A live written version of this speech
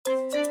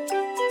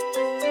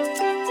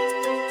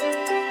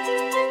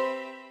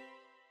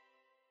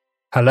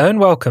Hello and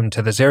welcome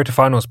to the Zero to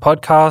Finals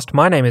podcast.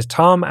 My name is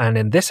Tom, and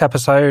in this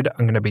episode,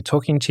 I'm going to be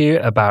talking to you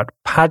about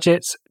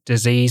Paget's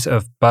disease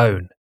of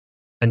bone.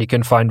 And you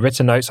can find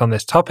written notes on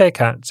this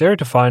topic at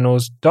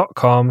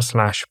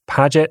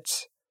zerotofinals.com/Paget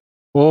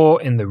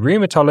or in the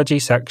rheumatology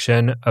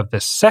section of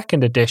the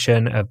second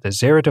edition of the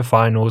Zero to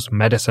Finals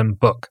medicine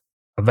book,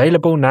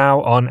 available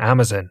now on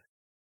Amazon.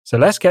 So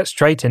let's get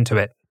straight into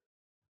it.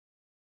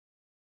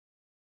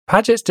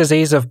 Paget's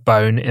disease of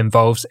bone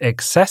involves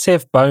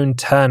excessive bone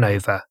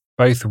turnover,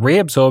 both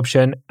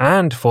reabsorption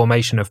and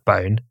formation of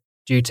bone,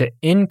 due to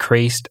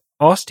increased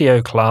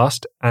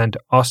osteoclast and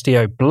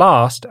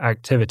osteoblast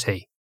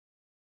activity.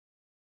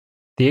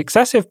 The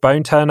excessive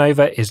bone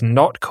turnover is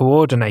not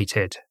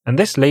coordinated, and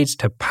this leads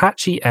to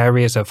patchy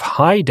areas of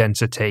high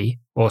density,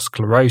 or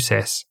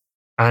sclerosis,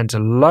 and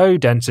low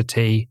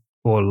density,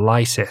 or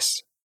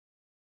lysis.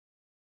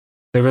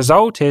 The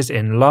result is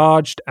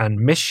enlarged and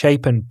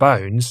misshapen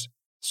bones,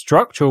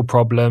 structural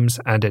problems,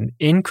 and an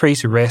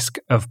increased risk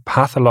of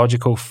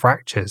pathological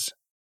fractures.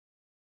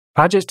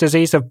 Paget's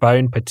disease of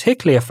bone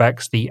particularly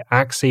affects the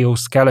axial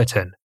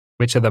skeleton,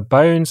 which are the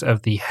bones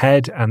of the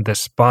head and the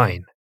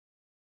spine.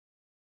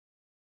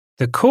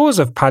 The cause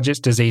of Paget's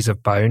disease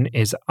of bone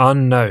is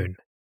unknown.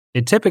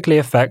 It typically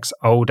affects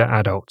older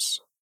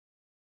adults.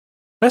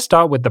 Let's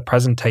start with the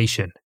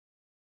presentation.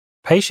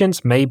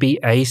 Patients may be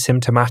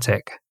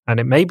asymptomatic, and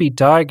it may be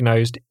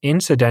diagnosed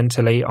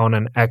incidentally on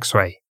an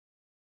X-ray,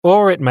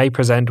 or it may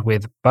present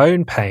with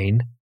bone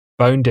pain,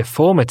 bone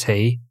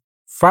deformity,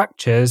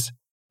 fractures,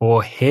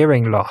 or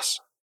hearing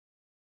loss.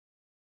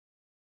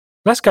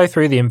 Let's go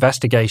through the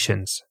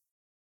investigations.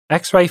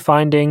 X-ray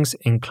findings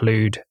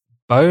include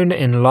bone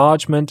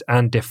enlargement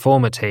and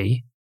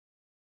deformity,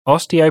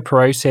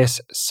 osteoporosis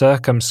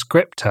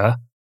circumscripta,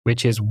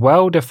 which is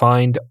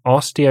well-defined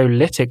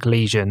osteolytic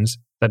lesions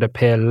that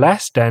appear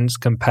less dense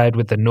compared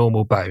with the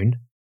normal bone,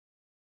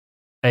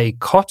 a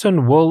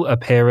cotton wool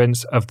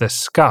appearance of the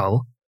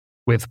skull,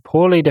 with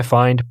poorly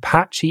defined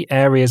patchy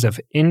areas of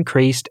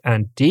increased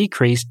and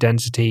decreased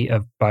density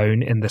of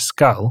bone in the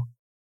skull,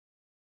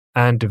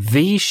 and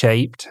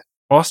V-shaped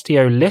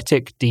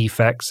osteolytic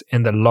defects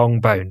in the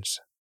long bones.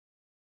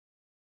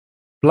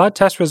 Blood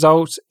test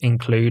results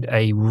include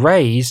a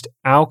raised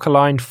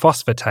alkaline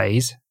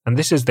phosphatase, and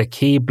this is the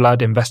key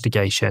blood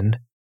investigation,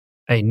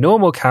 a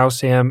normal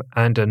calcium,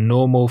 and a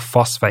normal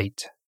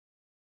phosphate.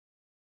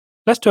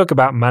 Let's talk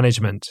about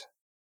management.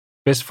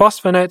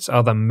 Bisphosphonates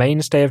are the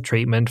mainstay of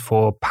treatment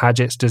for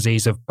Paget's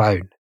disease of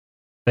bone.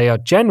 They are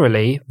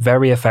generally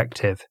very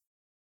effective.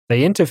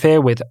 They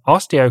interfere with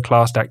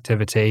osteoclast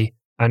activity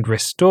and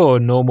restore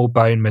normal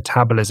bone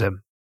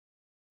metabolism.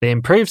 They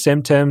improve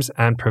symptoms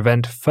and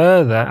prevent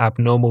further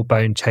abnormal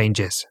bone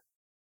changes.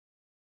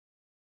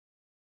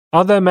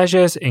 Other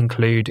measures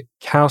include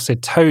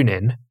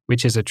calcitonin,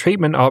 which is a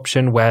treatment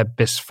option where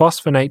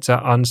bisphosphonates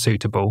are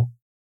unsuitable,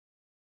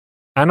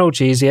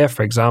 analgesia,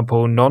 for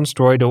example,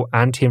 non-steroidal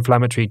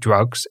anti-inflammatory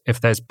drugs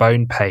if there's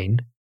bone pain,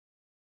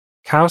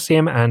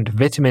 calcium and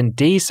vitamin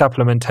D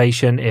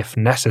supplementation if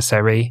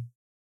necessary,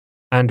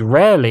 and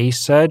rarely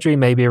surgery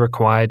may be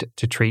required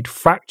to treat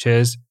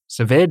fractures,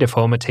 severe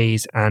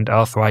deformities, and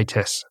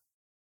arthritis.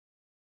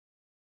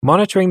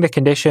 Monitoring the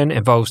condition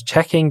involves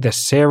checking the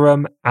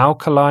serum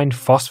alkaline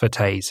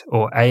phosphatase,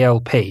 or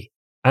ALP,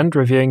 and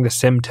reviewing the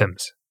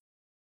symptoms.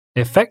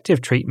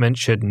 Effective treatment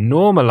should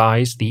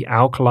normalize the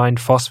alkaline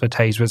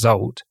phosphatase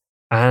result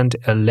and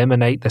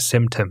eliminate the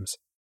symptoms.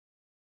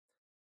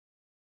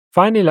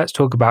 Finally, let's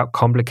talk about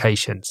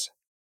complications.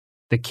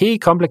 The key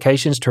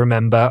complications to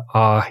remember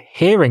are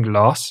hearing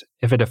loss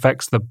if it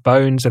affects the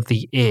bones of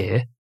the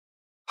ear,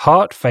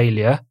 heart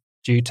failure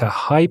due to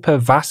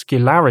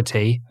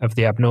hypervascularity of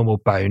the abnormal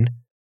bone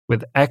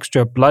with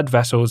extra blood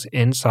vessels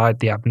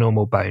inside the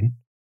abnormal bone,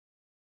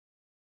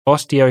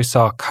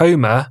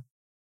 osteosarcoma,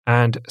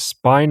 and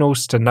spinal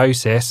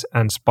stenosis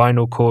and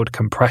spinal cord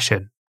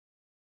compression.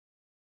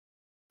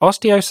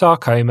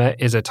 Osteosarcoma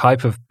is a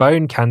type of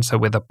bone cancer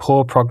with a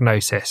poor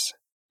prognosis.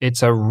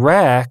 It's a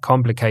rare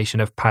complication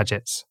of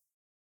Paget's.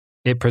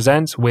 It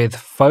presents with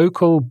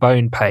focal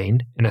bone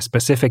pain in a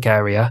specific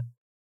area,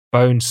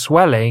 bone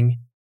swelling,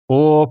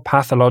 or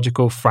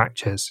pathological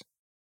fractures.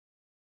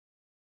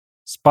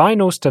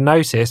 Spinal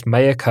stenosis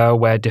may occur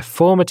where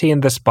deformity in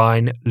the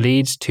spine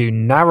leads to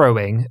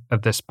narrowing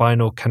of the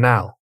spinal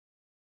canal.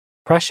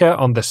 Pressure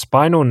on the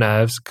spinal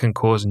nerves can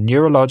cause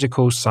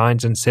neurological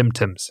signs and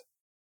symptoms.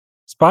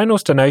 Spinal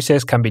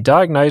stenosis can be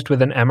diagnosed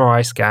with an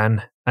MRI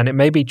scan, and it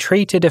may be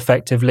treated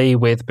effectively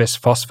with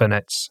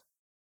bisphosphonates.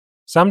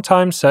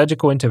 Sometimes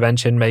surgical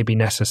intervention may be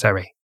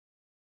necessary.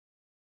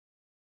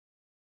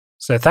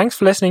 So thanks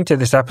for listening to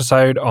this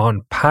episode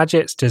on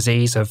Paget's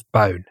disease of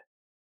bone.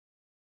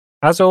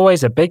 As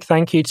always, a big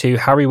thank you to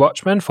Harry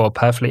Watchman for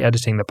perfectly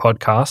editing the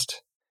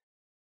podcast.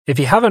 If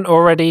you haven't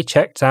already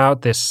checked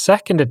out this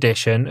second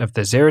edition of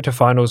the Zero to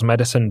Finals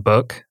medicine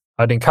book,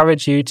 I'd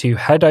encourage you to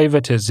head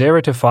over to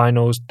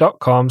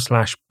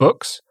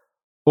zerotofinals.com/books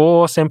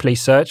or simply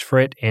search for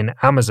it in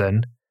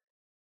Amazon.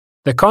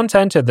 The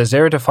content of the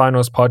Zero to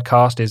Finals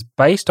podcast is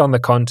based on the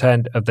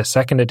content of the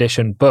second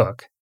edition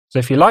book. So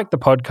if you like the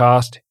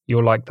podcast,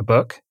 you'll like the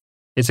book.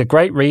 It's a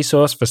great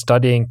resource for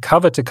studying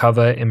cover to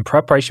cover in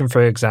preparation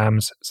for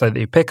exams so that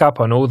you pick up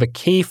on all the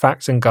key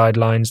facts and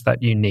guidelines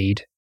that you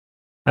need.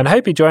 And I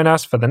hope you join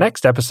us for the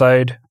next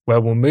episode where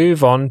we'll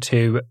move on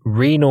to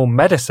renal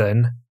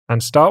medicine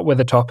and start with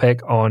a topic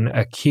on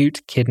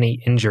acute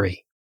kidney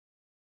injury.